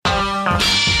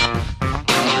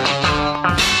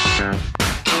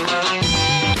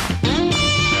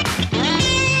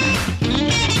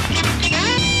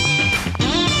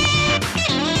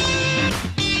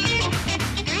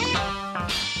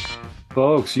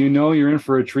Folks, you know you're in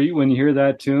for a treat when you hear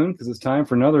that tune because it's time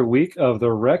for another week of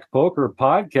the Rec Poker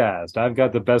Podcast. I've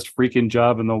got the best freaking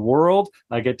job in the world.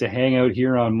 I get to hang out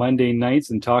here on Monday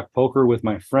nights and talk poker with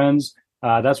my friends.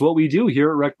 That's what we do here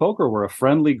at Rec Poker. We're a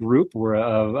friendly group. We're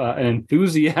an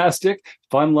enthusiastic,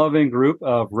 fun-loving group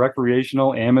of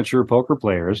recreational amateur poker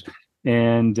players.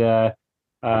 And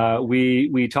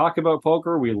we talk about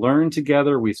poker, we learn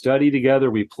together, we study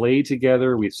together, we play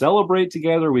together, we celebrate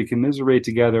together, we commiserate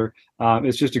together.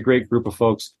 It's just a great group of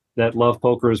folks that love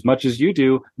poker as much as you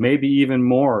do, maybe even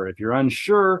more. If you're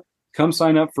unsure, come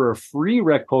sign up for a free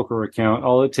Rec Poker account.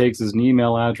 All it takes is an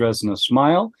email address and a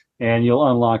smile, and you'll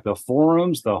unlock the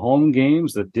forums, the home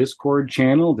games, the Discord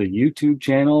channel, the YouTube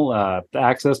channel,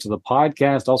 access to the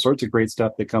podcast, all sorts of great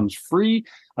stuff that comes free.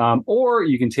 Or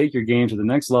you can take your game to the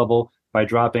next level by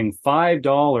dropping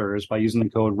 $5 by using the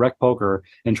code RecPoker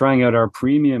and trying out our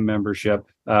premium membership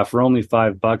for only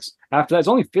 $5. After that, it's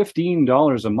only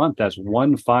 $15 a month. That's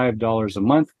 $15 a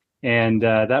month. And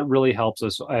that really helps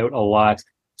us out a lot.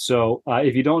 So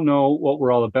if you don't know what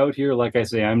we're all about here, like I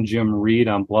say, I'm Jim Reed.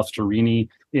 I'm Bluffsterini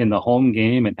in the home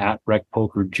game and at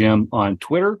RecPokerJim on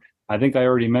Twitter. I think I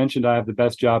already mentioned I have the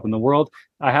best job in the world.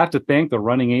 I have to thank the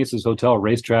Running Aces Hotel,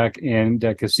 Racetrack, and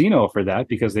Casino for that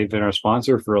because they've been our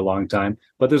sponsor for a long time.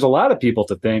 But there's a lot of people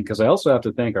to thank because I also have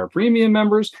to thank our premium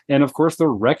members and, of course, the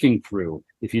Wrecking Crew.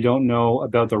 If you don't know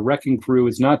about the Wrecking Crew,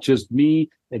 it's not just me.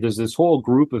 There's this whole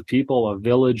group of people, a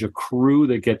village, a crew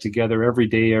that get together every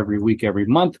day, every week, every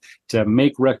month to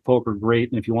make Rec Poker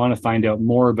great. And if you want to find out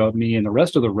more about me and the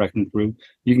rest of the Wrecking Crew,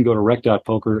 you can go to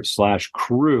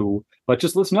rec.poker/crew. But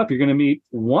just listen up. You're going to meet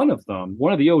one of them,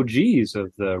 one of the OGs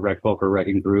of the Rec Poker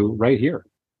Wrecking Crew right here.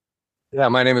 Yeah,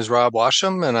 my name is Rob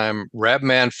Washam, and I'm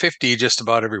Rabman50 just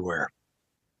about everywhere.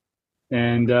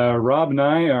 And Rob and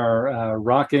I are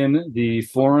rocking the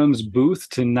forums booth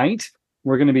tonight.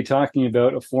 We're going to be talking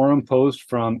about a forum post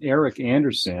from Eric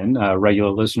Anderson. Regular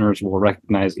listeners will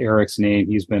recognize Eric's name.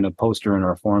 He's been a poster in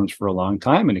our forums for a long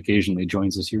time and occasionally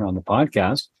joins us here on the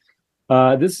podcast.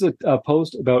 This is a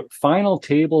post about Final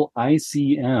Table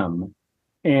ICM.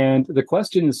 And the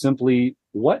question is simply,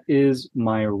 what is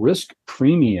my risk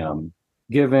premium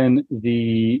given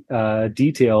the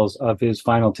details of his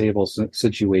Final Table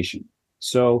situation?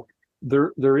 So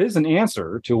there is an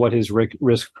answer to what his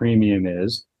risk premium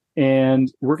is. And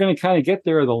we're going to kind of get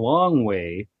there the long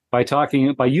way by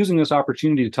using this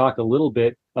opportunity to talk a little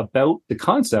bit about the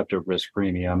concept of risk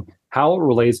premium, how it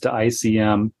relates to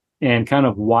ICM, and kind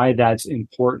of why that's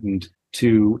important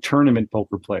to tournament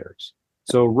poker players.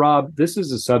 So, Rob, this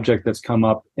is a subject that's come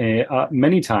up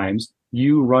many times.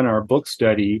 You run our book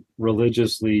study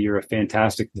religiously. You're a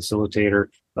fantastic facilitator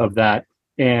of that.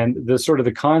 And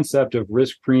the concept of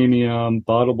risk premium,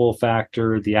 buttable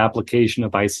factor, the application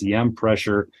of ICM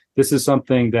pressure, this is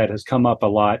something that has come up a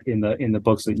lot in the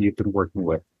books that you've been working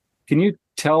with. Can you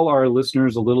tell our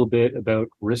listeners a little bit about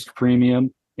risk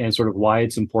premium and sort of why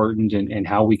it's important and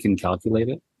how we can calculate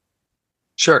it?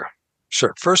 Sure.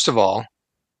 First of all,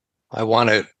 I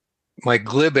wanted my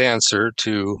glib answer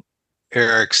to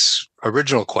Eric's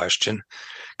original question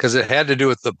because it had to do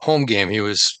with the home game. He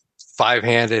was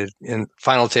five-handed in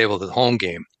Final Table of the home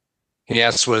game. He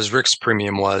asked what his risk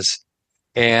premium was.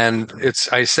 And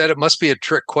I said it must be a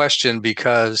trick question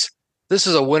because this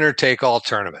is a winner-take-all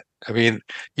tournament. I mean,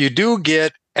 you do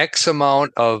get X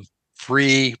amount of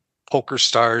free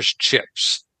PokerStars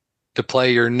chips to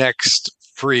play your next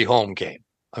free home game.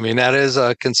 I mean, that is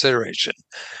a consideration.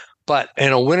 But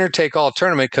in a winner-take-all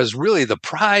tournament, because really the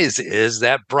prize is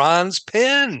that bronze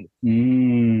pin.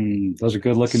 Those are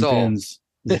good-looking pins.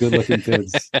 Good-looking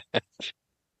pins.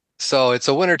 So it's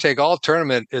a winner-take-all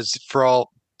tournament is for all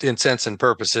intents and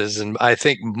purposes. And I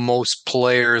think most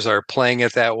players are playing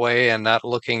it that way and not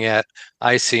looking at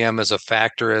ICM as a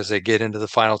factor as they get into the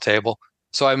final table.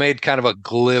 So I made kind of a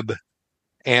glib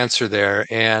answer there.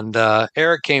 And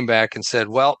Eric came back and said,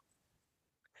 well,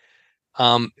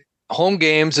 home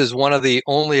games is one of the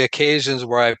only occasions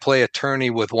where I play a tourney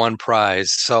with one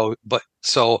prize. So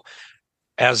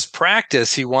as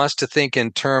practice, he wants to think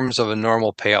in terms of a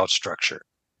normal payout structure,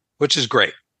 which is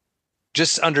great.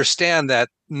 Just understand that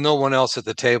no one else at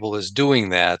the table is doing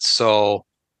that. So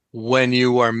when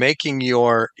you are making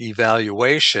your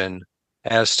evaluation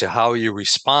as to how you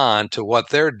respond to what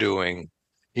they're doing,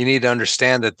 you need to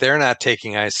understand that they're not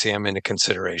taking ICM into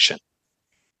consideration.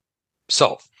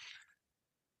 So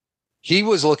he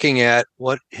was looking at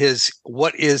what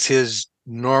is his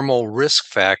normal risk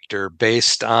factor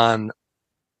based on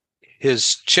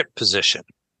his chip position.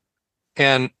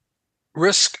 And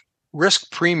risk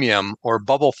premium or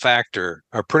bubble factor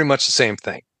are pretty much the same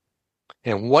thing.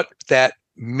 And what that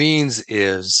means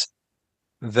is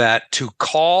that to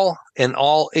call an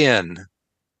all-in,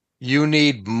 you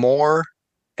need more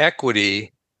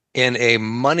equity in a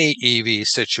money EV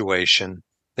situation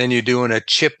than you do in a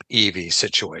chip EV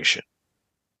situation.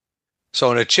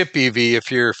 So in a chip EV,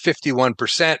 if you're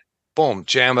 51%, boom,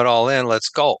 jam it all in, let's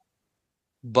go.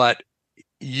 But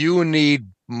you need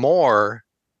more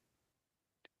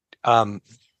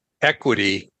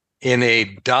equity in a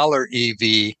dollar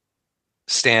EV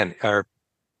stand, or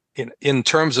in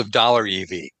terms of dollar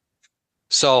EV.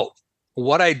 So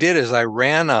what I did is I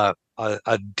ran a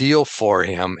deal for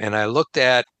him, and I looked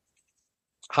at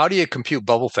how do you compute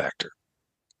bubble factor?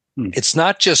 It's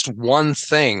not just one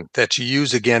thing that you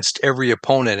use against every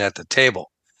opponent at the table.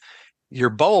 Your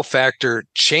bubble factor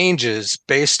changes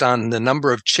based on the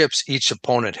number of chips each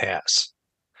opponent has.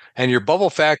 And your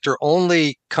bubble factor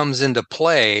only comes into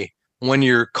play when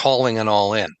you're calling an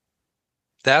all-in.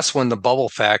 That's when the bubble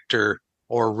factor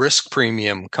or risk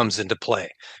premium comes into play.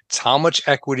 It's how much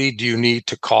equity do you need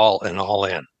to call an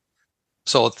all-in?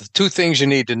 So the two things you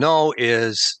need to know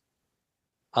is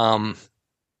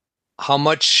how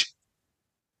much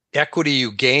equity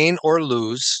you gain or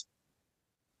lose,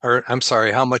 or I'm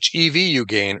sorry, how much EV you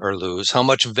gain or lose, how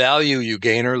much value you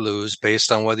gain or lose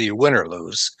based on whether you win or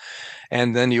lose.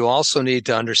 And then you also need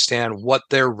to understand what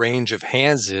their range of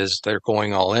hands is they're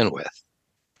going all in with.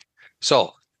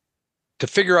 So to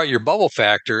figure out your bubble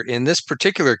factor, in this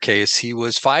particular case, he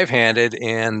was five-handed,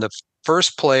 and the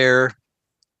first player,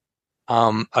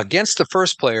 against the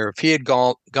first player, if he had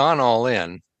gone all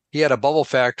in, he had a bubble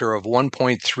factor of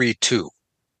 1.32.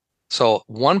 So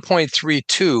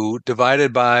 1.32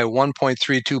 divided by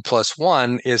 1.32 plus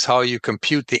 1 is how you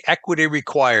compute the equity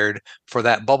required for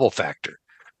that bubble factor,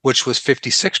 which was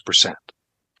 56%.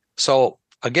 So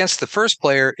against the first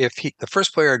player, if the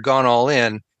first player had gone all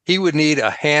in, he would need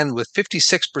a hand with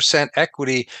 56%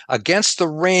 equity against the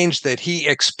range that he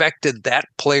expected that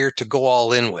player to go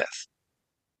all in with.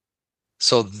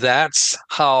 So that's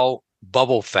how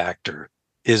bubble factor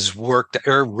is worked,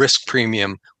 or risk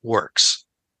premium works.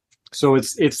 So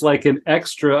it's like an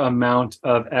extra amount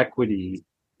of equity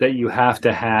that you have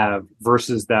to have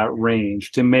versus that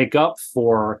range to make up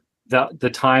for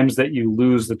the times that you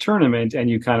lose the tournament and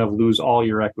you kind of lose all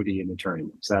your equity in the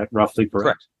tournament. Is that roughly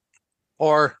correct?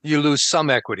 Or you lose some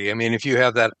equity. I mean, if you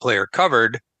have that player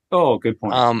covered, good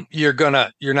point. You're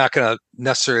not gonna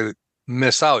necessarily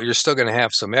miss out. You're still gonna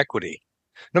have some equity.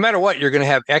 No matter what, you're gonna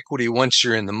have equity once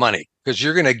you're in the money, because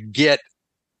you're gonna get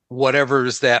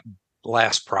whatever's that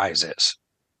last prize is.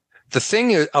 The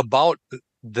thing about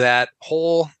that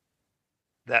whole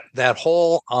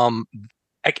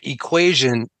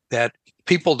equation that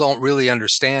people don't really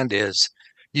understand is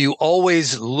you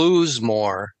always lose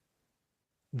more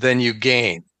than you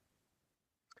gain.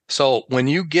 So when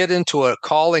you get into a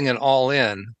calling an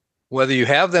all-in, whether you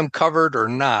have them covered or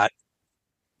not,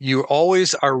 you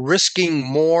always are risking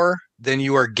more than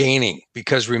you are gaining,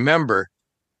 because remember,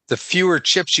 the fewer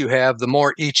chips you have, the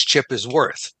more each chip is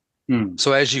worth.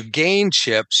 So as you gain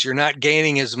chips, you're not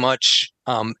gaining as much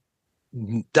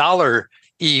dollar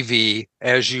EV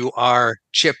as you are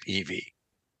chip EV.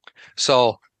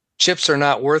 So chips are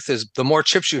not worth the more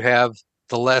chips you have,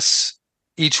 the less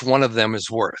each one of them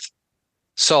is worth.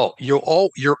 So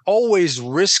you're always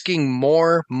risking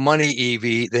more money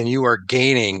EV than you are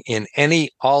gaining in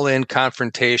any all-in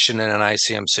confrontation in an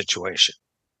ICM situation.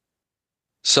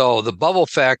 So the bubble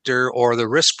factor or the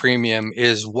risk premium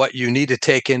is what you need to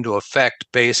take into effect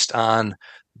based on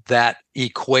that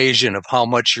equation of how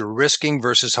much you're risking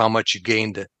versus how much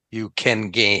you can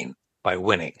gain by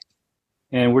winning.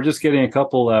 And we're just getting a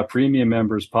couple premium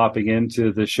members popping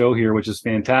into the show here, which is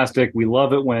fantastic. We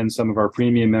love it when some of our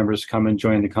premium members come and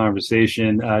join the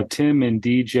conversation. Tim and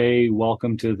DJ,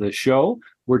 welcome to the show.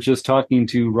 We're just talking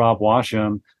to Rob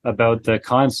Washam about the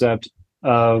concept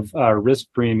of risk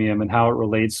premium and how it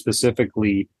relates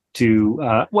specifically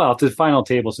to final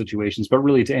table situations, but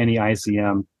really to any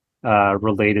ICM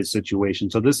related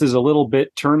situation. So this is a little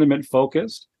bit tournament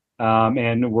focused.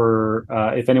 And we're,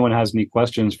 if anyone has any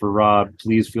questions for Rob,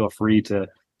 please feel free to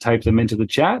type them into the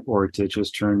chat or to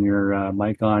just turn your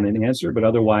mic on and answer. But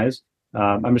otherwise,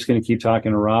 I'm just going to keep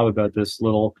talking to Rob about this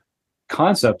little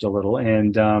concept a little,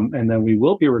 and then we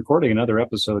will be recording another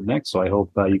episode next. So I hope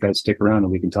you guys stick around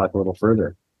and we can talk a little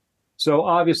further. So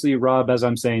obviously, Rob, as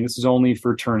I'm saying, this is only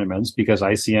for tournaments because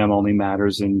ICM only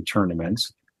matters in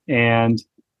tournaments. And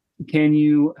can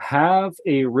you have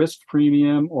a risk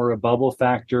premium or a bubble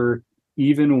factor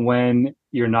even when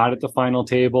you're not at the final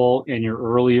table and you're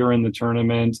earlier in the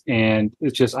tournament and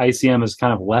it's just ICM is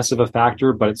kind of less of a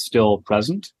factor, but it's still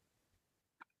present?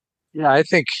 Yeah, I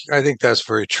think that's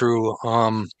very true.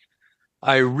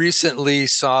 I recently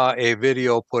saw a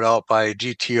video put out by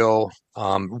GTO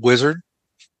Wizard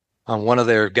on one of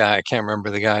their guy. I can't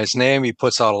remember the guy's name. He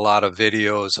puts out a lot of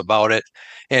videos about it.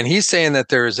 And he's saying that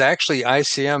there is actually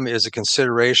ICM is a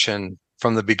consideration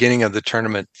from the beginning of the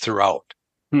tournament throughout.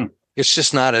 It's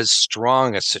just not as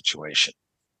strong a situation.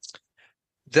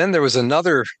 Then there was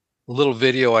another little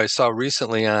video I saw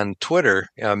recently on Twitter.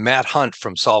 Matt Hunt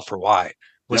from Solve for Why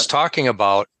was talking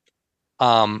about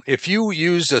if you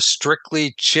use a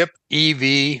strictly chip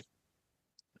EV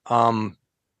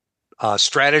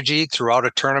strategy throughout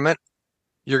a tournament,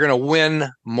 you're going to win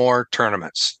more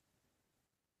tournaments.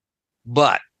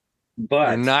 But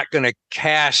you're not going to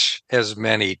cash as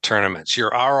many tournaments. Your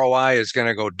ROI is going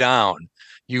to go down.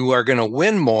 You are going to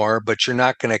win more, but you're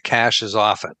not going to cash as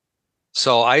often.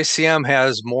 So ICM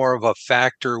has more of a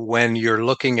factor when you're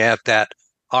looking at that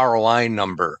ROI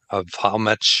number of how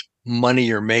much money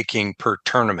you're making per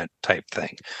tournament type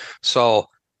thing. So,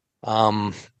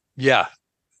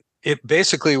 it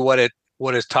basically what it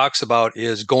talks about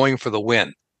is going for the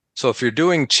win. So if you're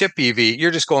doing chip EV,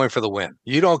 you're just going for the win.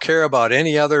 You don't care about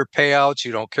any other payouts.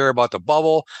 You don't care about the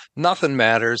bubble. Nothing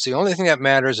matters. The only thing that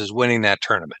matters is winning that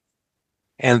tournament.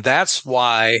 And that's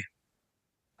why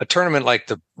a tournament like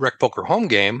the Rec Poker home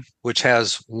game, which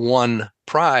has one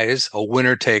prize, a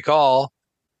winner take all,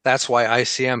 that's why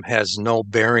ICM has no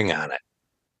bearing on it.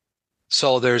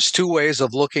 So there's two ways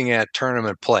of looking at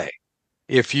tournament play.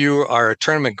 If you are a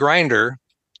tournament grinder,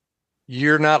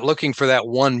 you're not looking for that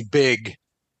one big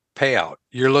payout.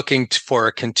 You're looking for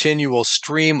a continual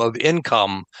stream of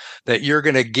income that you're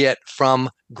going to get from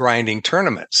grinding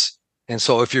tournaments. And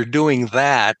so if you're doing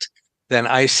that, then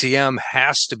ICM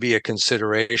has to be a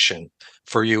consideration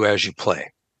for you as you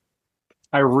play.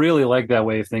 I really like that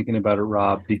way of thinking about it,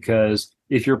 Rob, because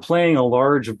if you're playing a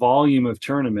large volume of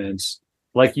tournaments,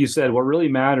 like you said, what really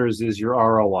matters is your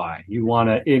ROI. You want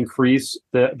to increase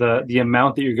the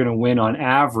amount that you're going to win on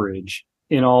average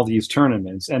in all these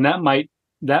tournaments. And that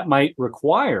might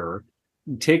require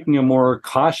taking a more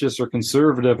cautious or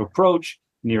conservative approach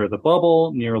near the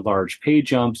bubble, near large pay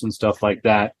jumps and stuff like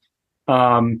that.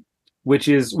 Which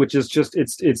is just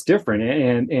it's different.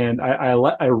 And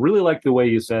I really like the way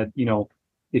you said,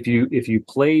 if you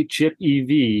play chip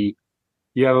EV,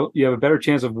 you have a better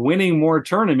chance of winning more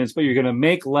tournaments, but you're going to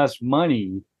make less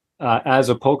money as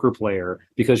a poker player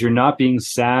because you're not being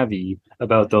savvy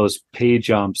about those pay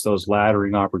jumps, those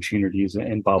laddering opportunities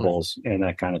and bubbles and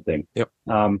that kind of thing. Yep.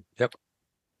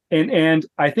 And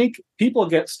I think people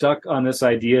get stuck on this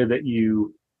idea that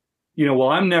well,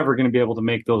 I'm never going to be able to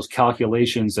make those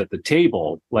calculations at the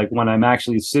table, like when I'm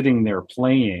actually sitting there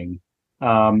playing.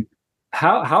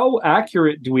 How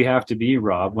accurate do we have to be,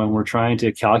 Rob, when we're trying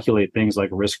to calculate things like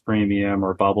risk premium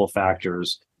or bubble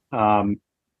factors? And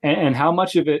how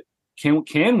much of it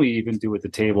can we even do at the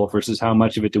table versus how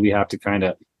much of it do we have to kind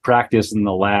of practice in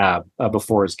the lab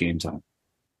before it's game time?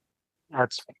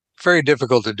 That's very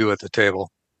difficult to do at the table.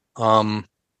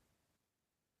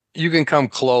 You can come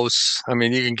close. I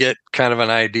mean, you can get kind of an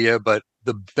idea, but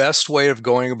the best way of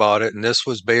going about it, and this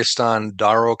was based on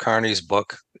Dara O'Kearney's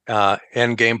book,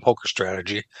 Endgame Poker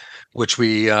Strategy, which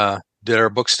we did our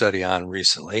book study on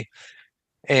recently.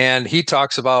 And he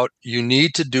talks about you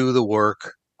need to do the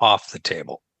work off the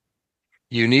table.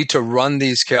 You need to run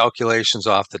these calculations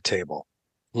off the table.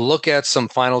 Look at some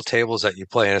final tables that you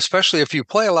play. And especially if you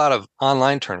play a lot of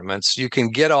online tournaments, you can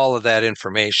get all of that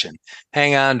information,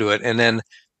 hang on to it, and then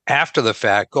after the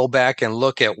fact, go back and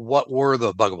look at what were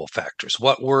the buggable factors,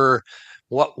 what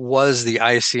was the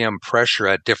ICM pressure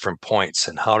at different points,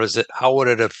 and how would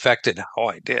it affected how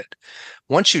I did.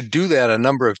 Once you do that a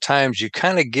number of times, you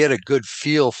kind of get a good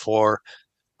feel for.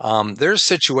 There's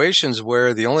situations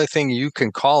where the only thing you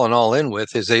can call an all in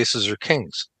with is aces or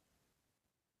kings,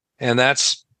 and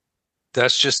that's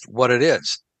just what it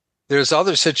is. There's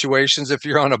other situations if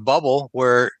you're on a bubble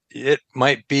where it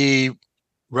might be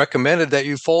recommended that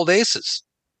you fold aces,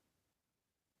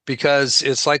 because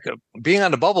it's like being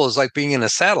on the bubble is like being in a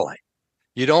satellite.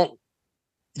 You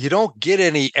don't get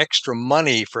any extra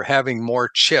money for having more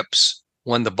chips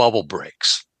when the bubble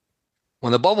breaks.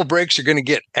 When the bubble breaks, you're going to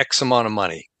get X amount of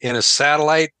money. In a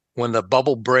satellite, when the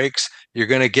bubble breaks, you're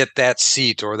going to get that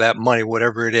seat or that money,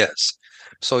 whatever it is.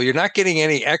 So you're not getting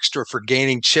any extra for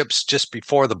gaining chips just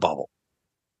before the bubble.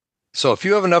 So if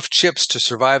you have enough chips to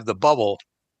survive the bubble,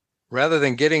 rather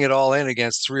than getting it all in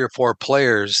against 3 or 4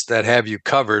 players that have you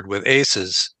covered with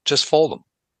aces, just fold them,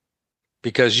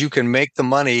 because you can make the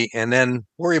money and then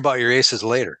worry about your aces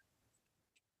later.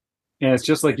 And it's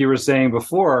just like you were saying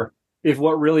before, if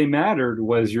what really mattered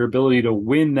was your ability to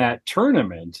win that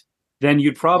tournament, then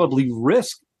you'd probably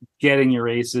risk getting your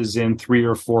aces in three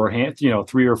or four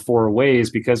ways,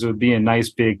 because it would be a nice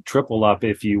big triple up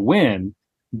if you win.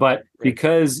 But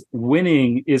because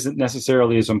winning isn't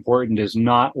necessarily as important as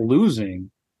not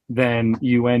losing, then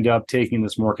you end up taking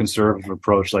this more conservative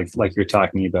approach, like you're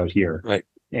talking about here. Right.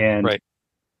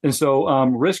 And so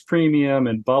risk premium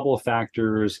and bubble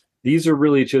factors, these are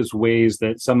really just ways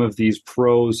that some of these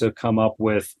pros have come up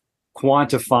with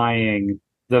quantifying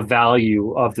the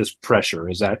value of this pressure.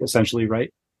 Is that essentially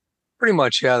right? Pretty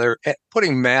much, yeah. They're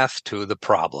putting math to the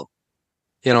problem,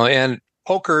 and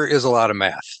poker is a lot of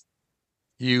math.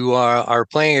 You are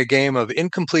playing a game of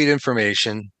incomplete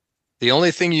information. The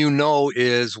only thing you know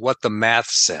is what the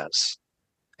math says,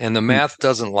 and the math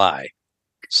doesn't lie.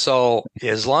 So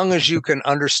as long as you can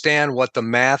understand what the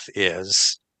math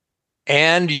is,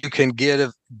 and you can get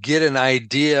an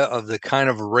idea of the kind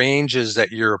of ranges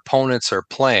that your opponents are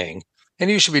playing, and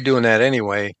you should be doing that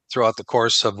anyway throughout the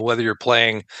course of whether you're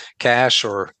playing cash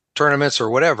or tournaments or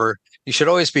whatever, you should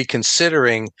always be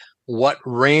considering what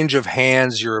range of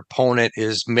hands your opponent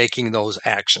is making those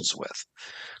actions with.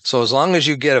 So as long as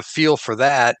you get a feel for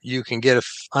that, you can get an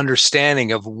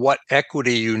understanding of what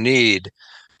equity you need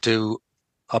to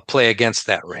play against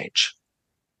that range.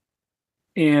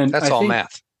 And that's all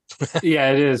math.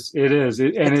 Yeah, it is.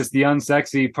 And it's the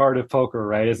unsexy part of poker,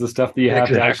 right? It's the stuff that you have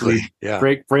to actually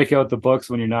break out the books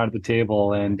when you're not at the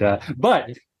table. And but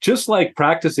just like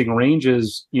practicing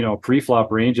ranges,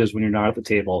 pre-flop ranges when you're not at the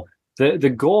table,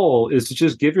 the goal is to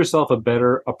just give yourself a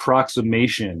better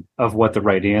approximation of what the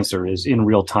right answer is in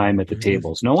real time at the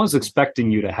tables. No one's expecting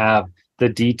you to have the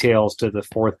details to the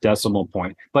fourth decimal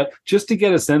point, but just to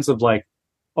get a sense of like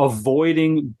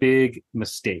avoiding big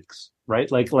mistakes. Right.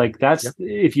 Like that's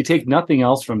if you take nothing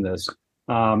else from this.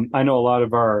 I know a lot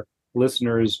of our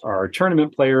listeners are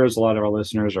tournament players. A lot of our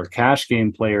listeners are cash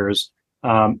game players.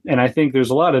 And I think there's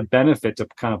a lot of benefit to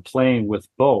kind of playing with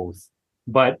both.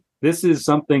 But this is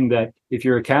something that if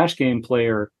you're a cash game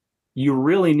player, you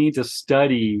really need to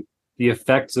study the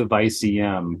effects of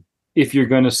ICM if you're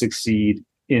going to succeed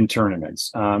in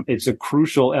tournaments. It's a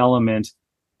crucial element.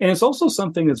 And it's also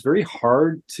something that's very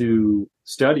hard to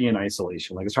study in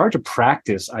isolation. Like it's hard to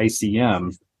practice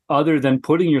ICM other than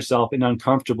putting yourself in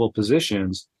uncomfortable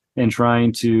positions and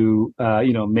trying to,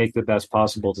 make the best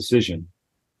possible decision.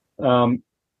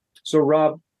 So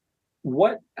Rob,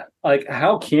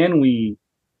 how can we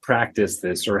practice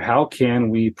this, or how can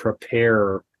we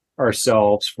prepare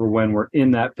ourselves for when we're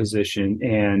in that position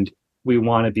and we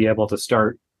want to be able to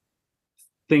start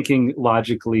thinking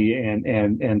logically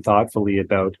and thoughtfully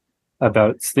about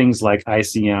things like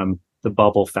ICM, the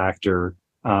bubble factor,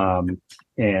 and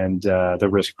the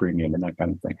risk premium and that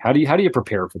kind of thing? How do you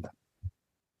prepare for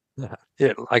that?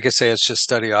 Yeah, like I say, it's just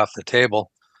study off the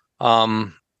table.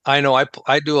 I know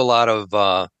I do a lot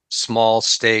of small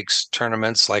stakes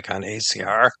tournaments like on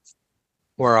ACR,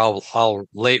 where I'll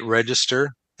late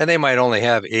register, and they might only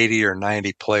have 80 or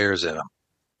 90 players in them.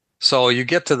 So you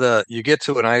get to an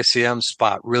ICM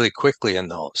spot really quickly in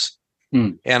those.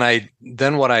 And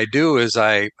then what I do is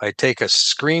I take a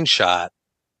screenshot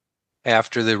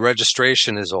after the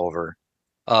registration is over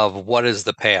of what is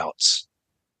the payouts.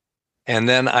 And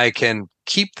then I can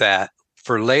keep that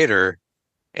for later.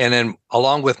 And then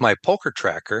along with my poker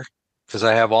tracker, because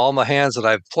I have all my hands that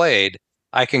I've played,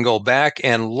 I can go back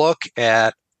and look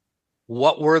at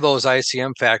what were those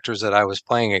ICM factors that I was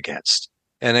playing against,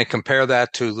 and then compare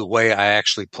that to the way I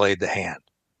actually played the hand.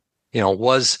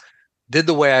 Did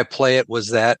the way I play it, was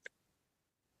that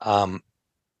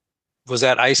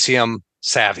ICM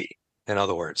savvy, in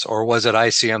other words, or was it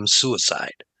ICM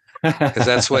suicide? Because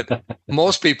that's what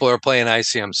most people are playing,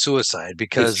 ICM suicide,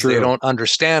 because they don't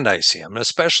understand ICM,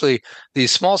 especially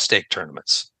these small stake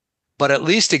tournaments. But at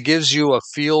least it gives you a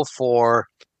feel for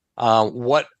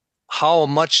how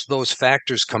much those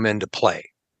factors come into play.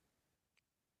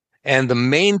 And the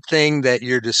main thing that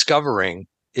you're discovering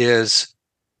is,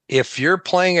 if you're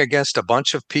playing against a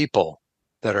bunch of people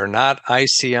that are not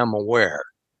ICM aware,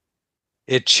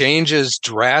 it changes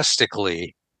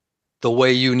drastically the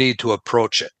way you need to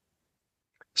approach it.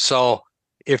 So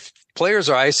if players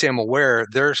are ICM aware,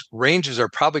 their ranges are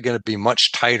probably going to be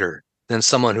much tighter than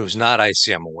someone who's not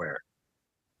ICM aware.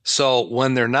 So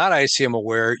when they're not ICM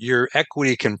aware, your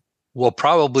equity will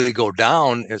probably go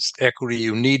down. It's equity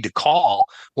you need to call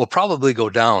will probably go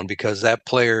down, because that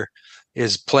player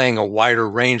is playing a wider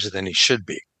range than he should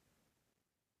be.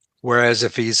 Whereas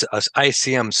if he's an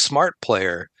ICM smart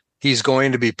player, he's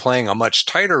going to be playing a much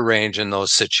tighter range in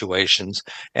those situations,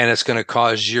 and it's going to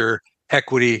cause your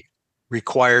equity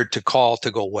required to call to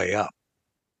go way up.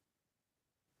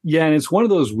 Yeah, and it's one of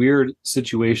those weird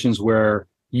situations where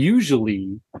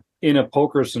usually in a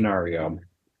poker scenario,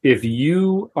 if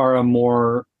you are a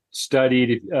more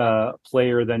studied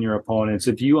player than your opponents,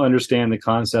 if you understand the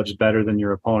concepts better than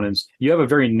your opponents, you have a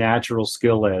very natural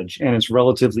skill edge, and it's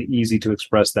relatively easy to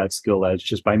express that skill edge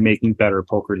just by making better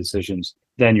poker decisions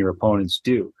than your opponents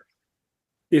do.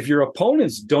 If your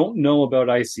opponents don't know about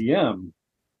ICM,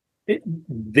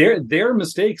 their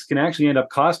mistakes can actually end up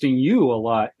costing you a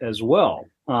lot as well.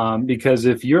 Because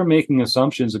if you're making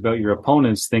assumptions about your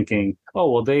opponents, thinking,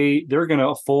 oh, well, they're going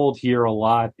to fold here a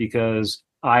lot because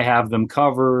I have them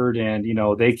covered, and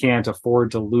they can't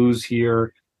afford to lose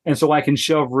here, and so I can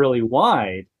shove really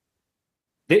wide.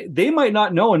 They might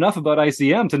not know enough about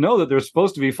ICM to know that they're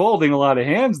supposed to be folding a lot of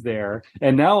hands there,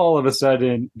 and now all of a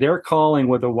sudden they're calling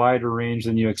with a wider range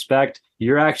than you expect.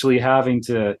 You're actually having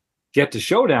to get to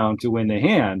showdown to win the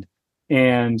hand,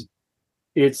 and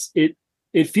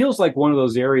it feels like one of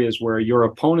those areas where your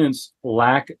opponent's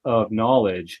lack of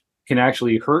knowledge can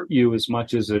actually hurt you as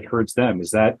much as it hurts them.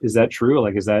 Is that true?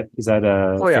 Like, is that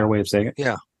a fair way of saying it?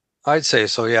 Yeah, I'd say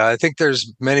so. Yeah, I think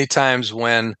there's many times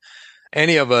when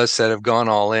any of us that have gone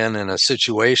all in a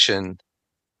situation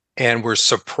and we're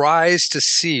surprised to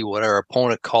see what our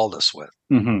opponent called us with.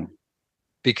 Mm-hmm.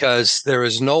 Because there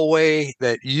is no way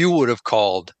that you would have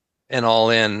called an all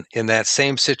in that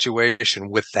same situation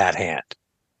with that hand.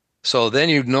 So then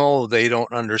they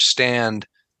don't understand.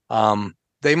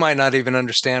 They might not even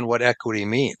understand what equity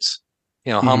means.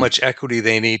 How much equity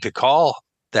they need to call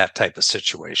that type of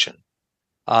situation.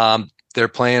 They're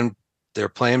playing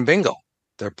bingo.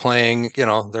 They're playing,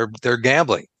 they're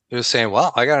gambling. They're just saying,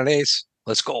 well, I got an ace.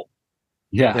 Let's go.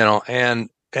 Yeah. And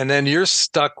then you're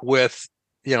stuck with,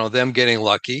 them getting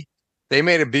lucky. They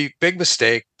made a big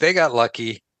mistake. They got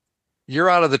lucky. You're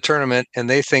out of the tournament and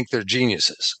they think they're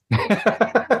geniuses.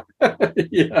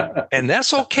 Yeah. And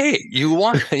that's okay. You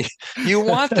want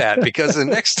that, because the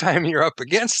next time you're up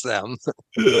against them,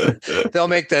 they'll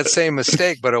make that same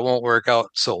mistake, but it won't work out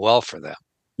so well for them.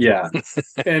 Yeah.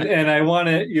 and I want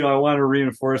to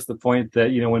reinforce the point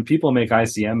that, when people make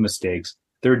ICM mistakes,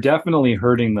 they're definitely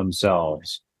hurting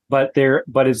themselves, but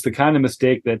it's the kind of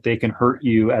mistake that they can hurt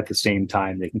you at the same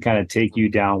time. They can kind of take you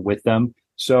down with them.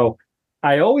 So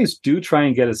I always do try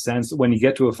and get a sense when you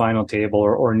get to a final table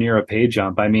or near a pay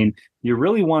jump. I mean, you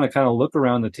really want to kind of look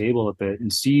around the table a bit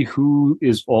and see who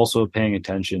is also paying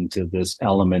attention to this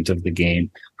element of the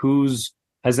game.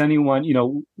 Has anyone,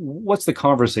 what's the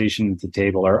conversation at the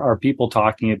table? Are people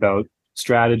talking about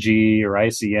strategy or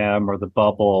ICM or the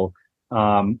bubble?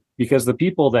 Because the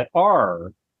people that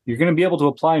you're going to be able to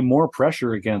apply more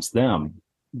pressure against them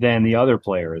than the other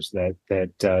players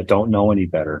that don't know any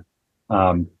better.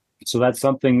 So that's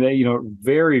something that,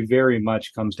 very, very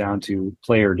much comes down to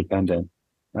player dependent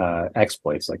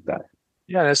exploits like that.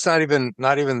 Yeah, it's not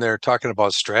even they're talking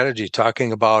about strategy,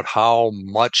 talking about how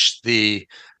much the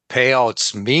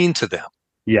payouts mean to them.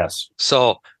 Yes.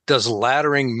 So does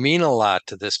laddering mean a lot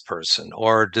to this person,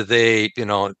 or do they,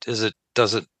 does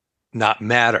it not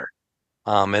matter?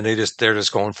 And they're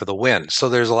just going for the win. So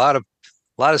there's a lot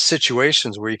of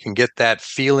situations where you can get that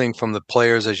feeling from the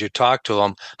players as you talk to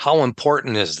them. How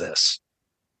important is this?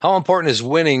 How important is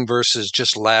winning versus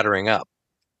just laddering up?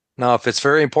 Now, if it's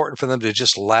very important for them to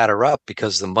just ladder up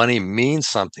because the money means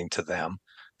something to them,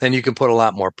 then you can put a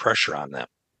lot more pressure on them.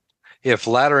 If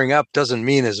laddering up doesn't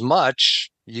mean as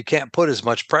much, you can't put as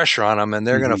much pressure on them, and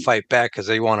they're going to fight back because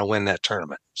they want to win that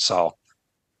tournament. So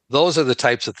those are the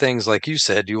types of things, like you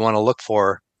said, you want to look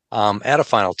for at a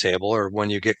final table or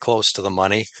when you get close to the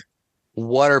money.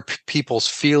 What are people's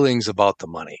feelings about the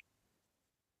money?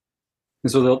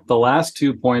 And so the last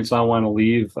 2 points I want to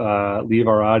leave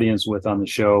our audience with on the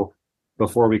show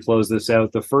before we close this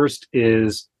out. The first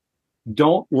is,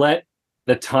 don't let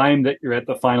the time that you're at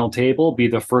the final table be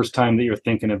the first time that you're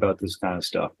thinking about this kind of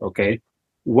stuff. Okay.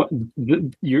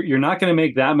 You're not going to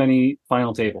make that many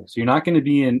final tables. You're not going to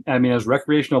be as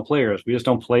recreational players, we just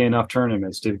don't play enough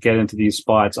tournaments to get into these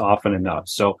spots often enough.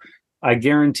 So I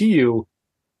guarantee you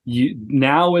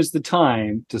now is the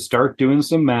time to start doing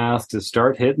some math, to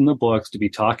start hitting the books, to be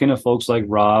talking to folks like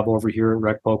Rob over here at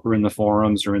Rec Poker in the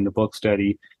forums or in the book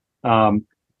study,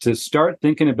 to start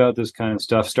thinking about this kind of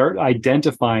stuff, start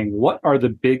identifying what are the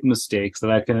big mistakes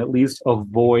that I can at least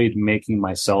avoid making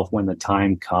myself when the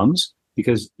time comes,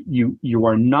 because you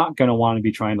are not going to want to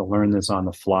be trying to learn this on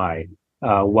the fly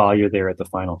while you're there at the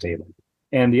final table.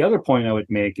 And the other point I would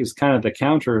make is kind of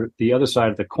the other side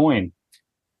of the coin.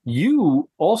 You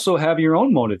also have your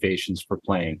own motivations for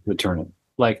playing the tournament.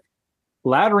 Like,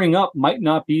 laddering up might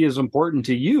not be as important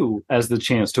to you as the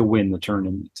chance to win the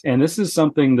tournament. And this is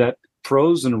something that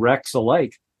pros and recs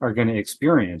alike are going to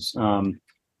experience.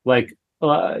 Like,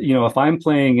 if I'm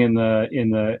playing in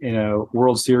a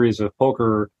World Series of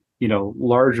Poker,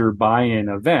 larger buy-in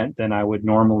event than I would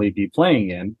normally be playing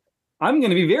in, I'm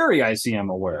going to be very ICM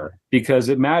aware because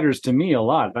it matters to me a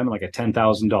lot. If I'm in like a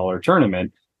 $10,000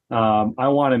 tournament, I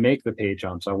want to make the pay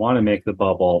jumps. I want to make the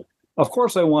bubble. Of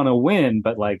course, I want to win,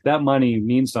 but like that money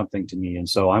means something to me, and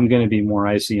so I'm going to be more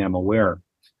ICM aware.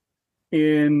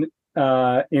 In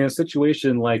a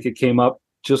situation like it came up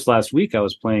just last week, I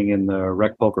was playing in the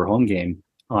Rec Poker home game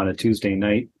on a Tuesday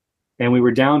night, and we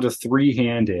were down to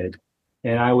three-handed,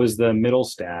 and I was the middle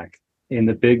stack in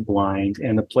the big blind,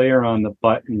 and the player on the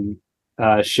button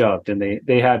shoved, and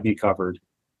they had me covered.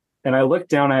 And I looked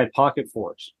down, I had pocket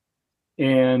fours,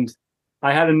 and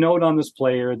I had a note on this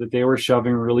player that they were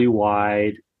shoving really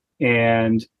wide,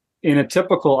 and in a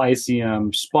typical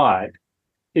ICM spot,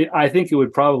 I think it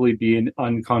would probably be an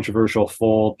uncontroversial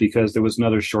fold because there was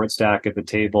another short stack at the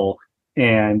table,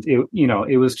 and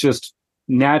it was just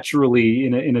naturally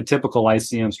in a typical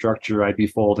ICM structure, I'd be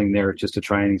folding there just to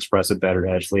try and express a better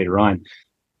edge later on.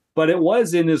 But it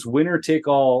was in this winner take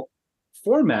all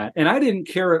format, and I didn't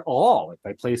care at all if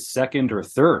I placed second or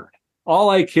third. All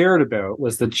I cared about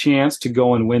was the chance to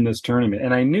go and win this tournament,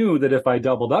 and I knew that if I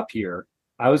doubled up here,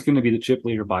 I was going to be the chip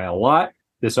leader by a lot.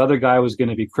 This other guy was going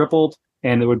to be crippled,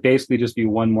 and there would basically just be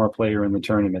one more player in the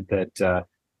tournament that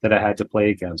I had to play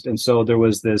against. And so there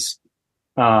was this,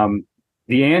 the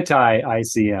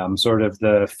anti-ICM, sort of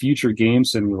the future game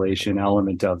simulation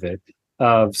element of it,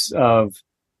 of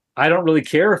I don't really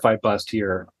care if I bust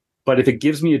here, but if it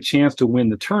gives me a chance to win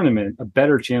the tournament, a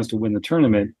better chance to win the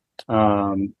tournament,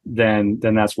 then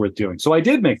that's worth doing. So I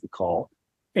did make the call,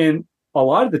 and a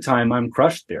lot of the time I'm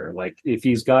crushed there. Like if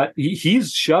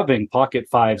he's shoving pocket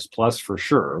fives plus for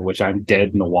sure, which I'm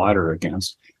dead in the water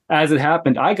against. As it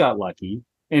happened, I got lucky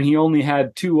and he only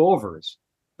had two overs.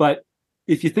 But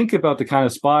if you think about the kind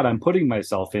of spot I'm putting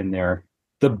myself in there,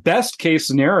 the best case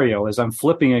scenario is I'm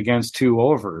flipping against two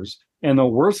overs. And the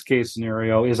worst case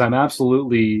scenario is I'm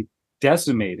absolutely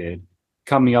decimated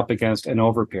coming up against an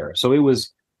overpair. So it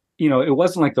was, it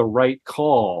wasn't like the right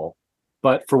call.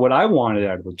 But for what I wanted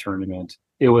out of the tournament,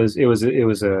 it was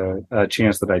a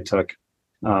chance that I took,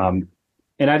 and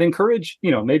I'd encourage,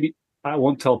 maybe I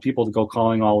won't tell people to go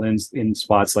calling all in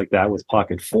spots like that with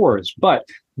pocket fours, but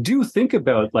do think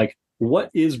about like what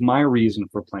is my reason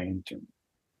for playing the tournament,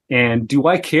 and do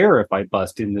I care if I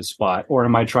bust in this spot, or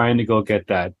am I trying to go get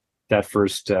that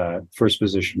first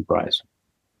position prize?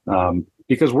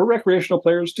 Because we're recreational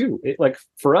players too. Like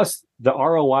for us, the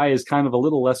ROI is kind of a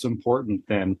little less important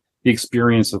than the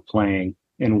experience of playing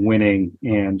and winning,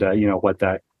 and what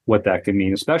that can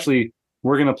mean. Especially,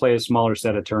 we're going to play a smaller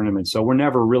set of tournaments, so we're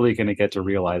never really going to get to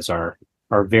realize our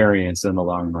variance in the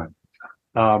long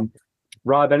run.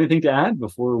 Rob, anything to add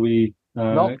before we?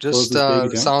 Nope, just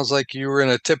sounds like you were in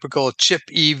a typical chip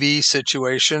EV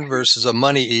situation versus a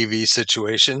money EV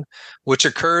situation, which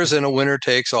occurs in a winner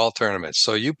takes all tournament.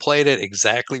 So you played it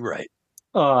exactly right.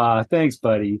 Thanks,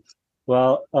 buddy.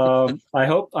 Well, I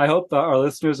hope our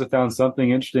listeners have found something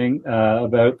interesting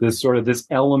about this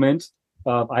element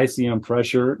of ICM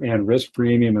pressure and risk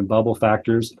premium and bubble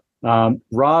factors.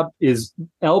 Rob is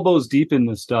elbows deep in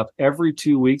this stuff every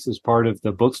 2 weeks as part of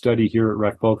the book study here at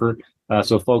Rec Poker.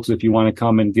 So, folks, if you want to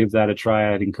come and give that a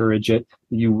try, I'd encourage it.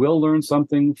 You will learn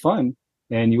something fun,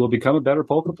 and you will become a better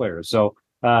poker player. So,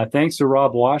 thanks to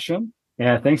Rob Washam.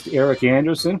 And thanks to Eric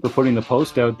Anderson for putting the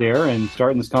post out there and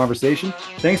starting this conversation.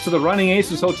 Thanks to the Running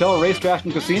Aces Hotel, Racetrack,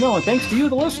 and Casino. And thanks to you,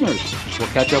 the listeners. We'll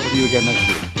catch up with you again next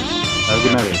week. Have a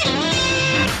good night,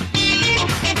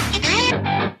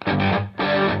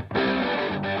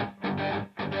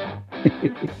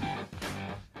 everybody.